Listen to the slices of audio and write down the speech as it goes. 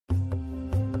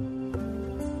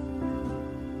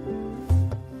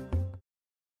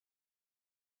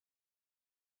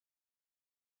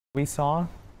We saw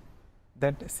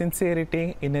that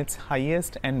sincerity in its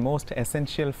highest and most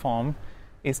essential form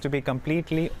is to be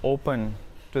completely open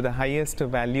to the highest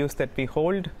values that we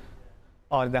hold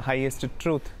or the highest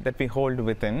truth that we hold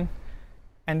within,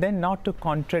 and then not to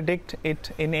contradict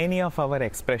it in any of our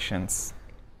expressions.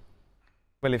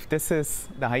 Well, if this is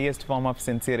the highest form of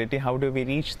sincerity, how do we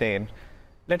reach there?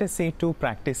 Let us see two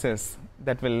practices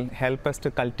that will help us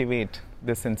to cultivate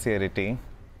this sincerity.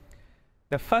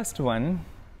 The first one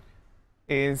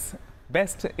is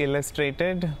best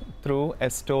illustrated through a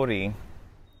story.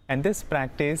 And this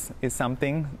practice is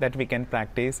something that we can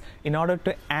practice in order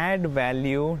to add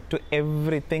value to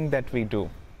everything that we do.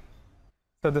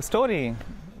 So the story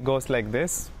goes like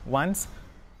this. Once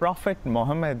Prophet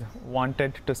Muhammad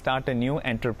wanted to start a new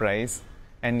enterprise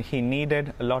and he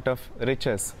needed a lot of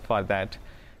riches for that.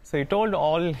 So he told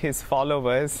all his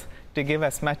followers to give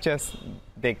as much as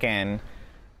they can.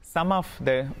 Some of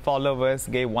the followers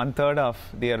gave 1/3 of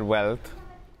their wealth.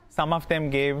 Some of them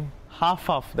gave half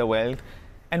of the wealth.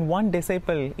 And one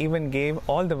disciple even gave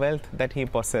all the wealth that he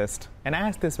possessed. And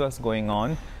as this was going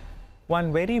on,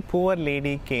 one very poor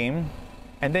lady came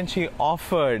and then she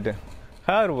offered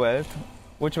her wealth,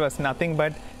 which was nothing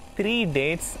but 3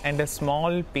 dates and a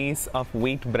small piece of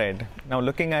wheat bread. Now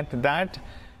looking at that,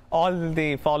 all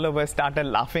the followers started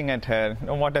laughing at her.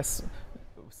 Oh, what a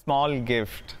small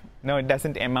gift. No, it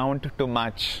doesn't amount to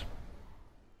much.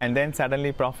 And then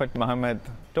suddenly Prophet Muhammad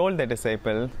told the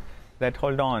disciple that,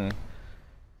 hold on,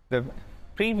 the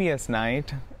previous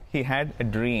night he had a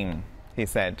dream, he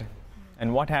said.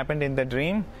 And what happened in the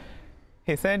dream?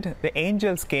 He said the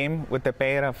angels came with a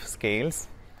pair of scales,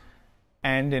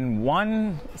 and in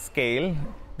one scale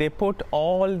they put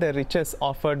all the riches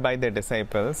offered by the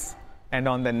disciples, and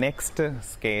on the next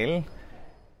scale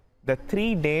the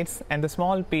 3 dates and the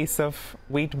small piece of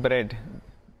wheat bread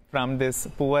from this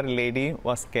poor lady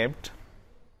was kept.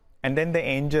 And then the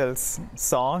angels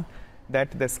saw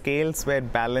that the scales were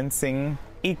balancing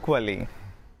equally.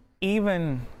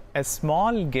 Even a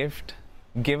small gift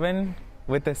given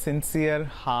with a sincere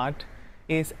heart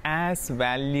is as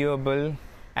valuable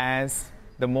as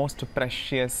the most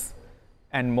precious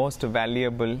and most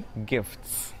valuable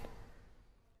gifts.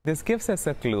 This gives us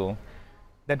a clue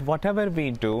that whatever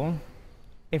we do,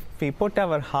 if we put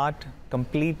our heart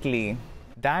completely,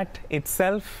 that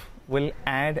itself will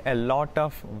add a lot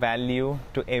of value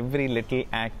to every little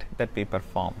act that we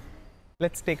perform.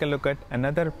 Let's take a look at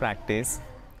another practice,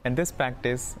 and this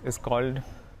practice is called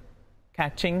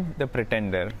catching the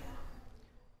pretender.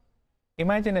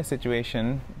 Imagine a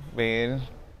situation where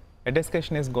a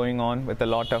discussion is going on with a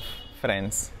lot of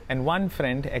friends, and one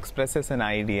friend expresses an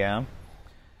idea,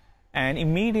 and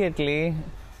immediately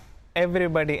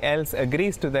everybody else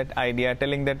agrees to that idea,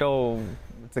 telling that, oh,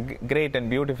 it's a great and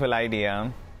beautiful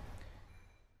idea.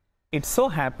 It so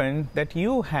happened that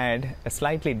you had a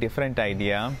slightly different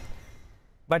idea,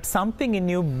 but something in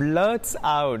you blurts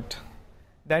out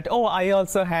that, oh, I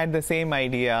also had the same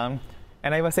idea,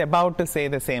 and I was about to say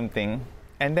the same thing.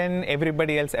 And then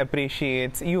everybody else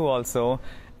appreciates you also.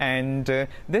 And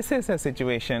this is a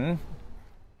situation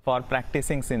for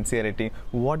practicing sincerity.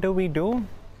 What do?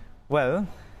 Well,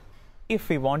 if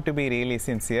we want to be really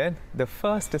sincere, the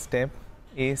first step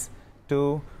is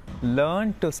to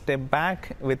learn to step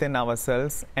back within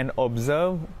ourselves and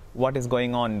observe what is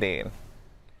going on there.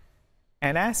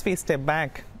 And as we step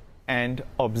back and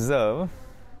observe,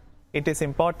 it is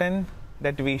important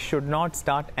that we should not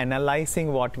start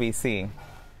analyzing what we see.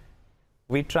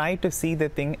 We try to see the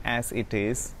thing as it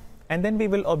is, and then we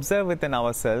will observe within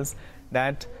ourselves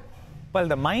that, well,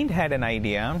 the mind had an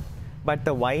idea, but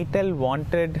the vital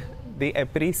wanted the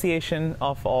appreciation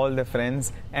of all the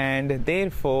friends, and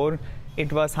therefore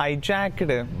it was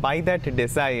hijacked by that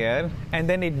desire, and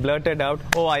then it blurted out,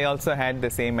 oh, I also had the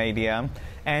same idea,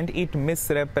 and it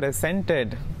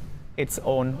misrepresented its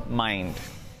own mind.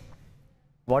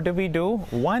 What do?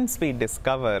 Once we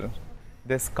discover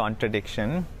this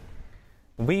contradiction,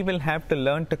 we will have to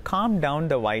learn to calm down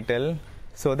the vital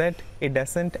so that it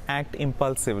doesn't act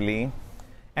impulsively.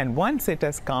 And once it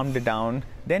has calmed down,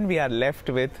 then we are left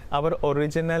with our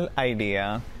original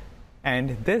idea.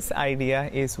 And this idea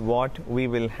is what we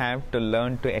will have to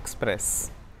learn to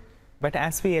express. But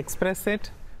as we express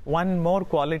it, one more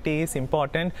quality is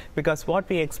important, because what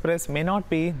we express may not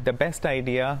be the best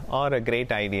idea or a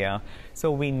great idea.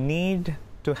 So we need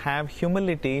to have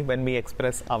humility when we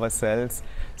express ourselves.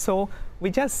 So we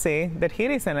just say that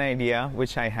here is an idea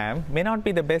which I have, may not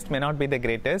be the best, may not be the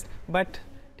greatest, but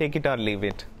take it or leave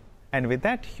it. And with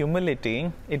that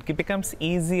humility, it becomes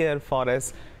easier for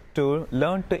us to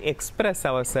learn to express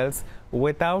ourselves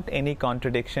without any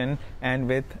contradiction and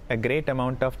with a great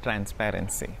amount of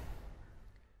transparency.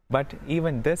 But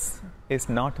even this is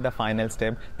not the final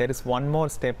step. There is one more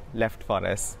step left for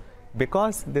us.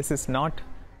 Because this is not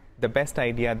the best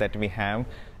idea that we have,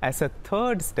 as a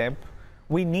third step,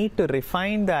 we need to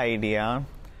refine the idea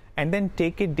and then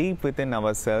take it deep within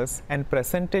ourselves and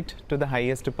present it to the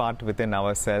highest part within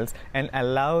ourselves and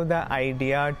allow the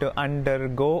idea to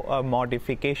undergo a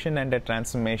modification and a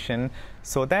transformation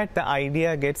so that the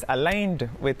idea gets aligned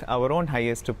with our own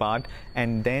highest part,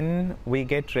 and then we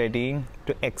get ready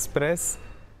to express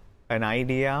an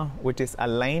idea which is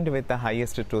aligned with the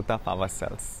highest truth of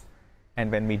ourselves. And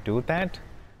when we do that,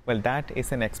 well, that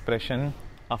is an expression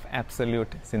of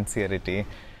absolute sincerity.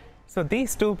 So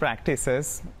these two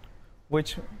practices,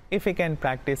 which if we can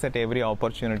practice at every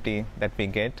opportunity that we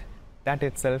get, that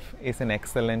itself is an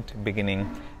excellent beginning.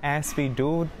 As we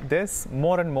do this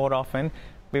more and more often,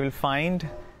 we will find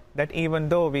that even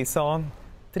though we saw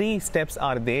 3 steps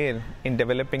are there in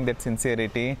developing that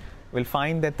sincerity, we'll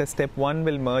find that the step 1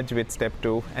 will merge with step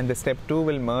 2 and the step 2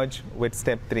 will merge with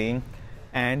step 3,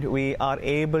 and we are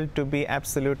able to be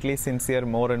absolutely sincere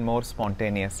more and more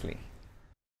spontaneously.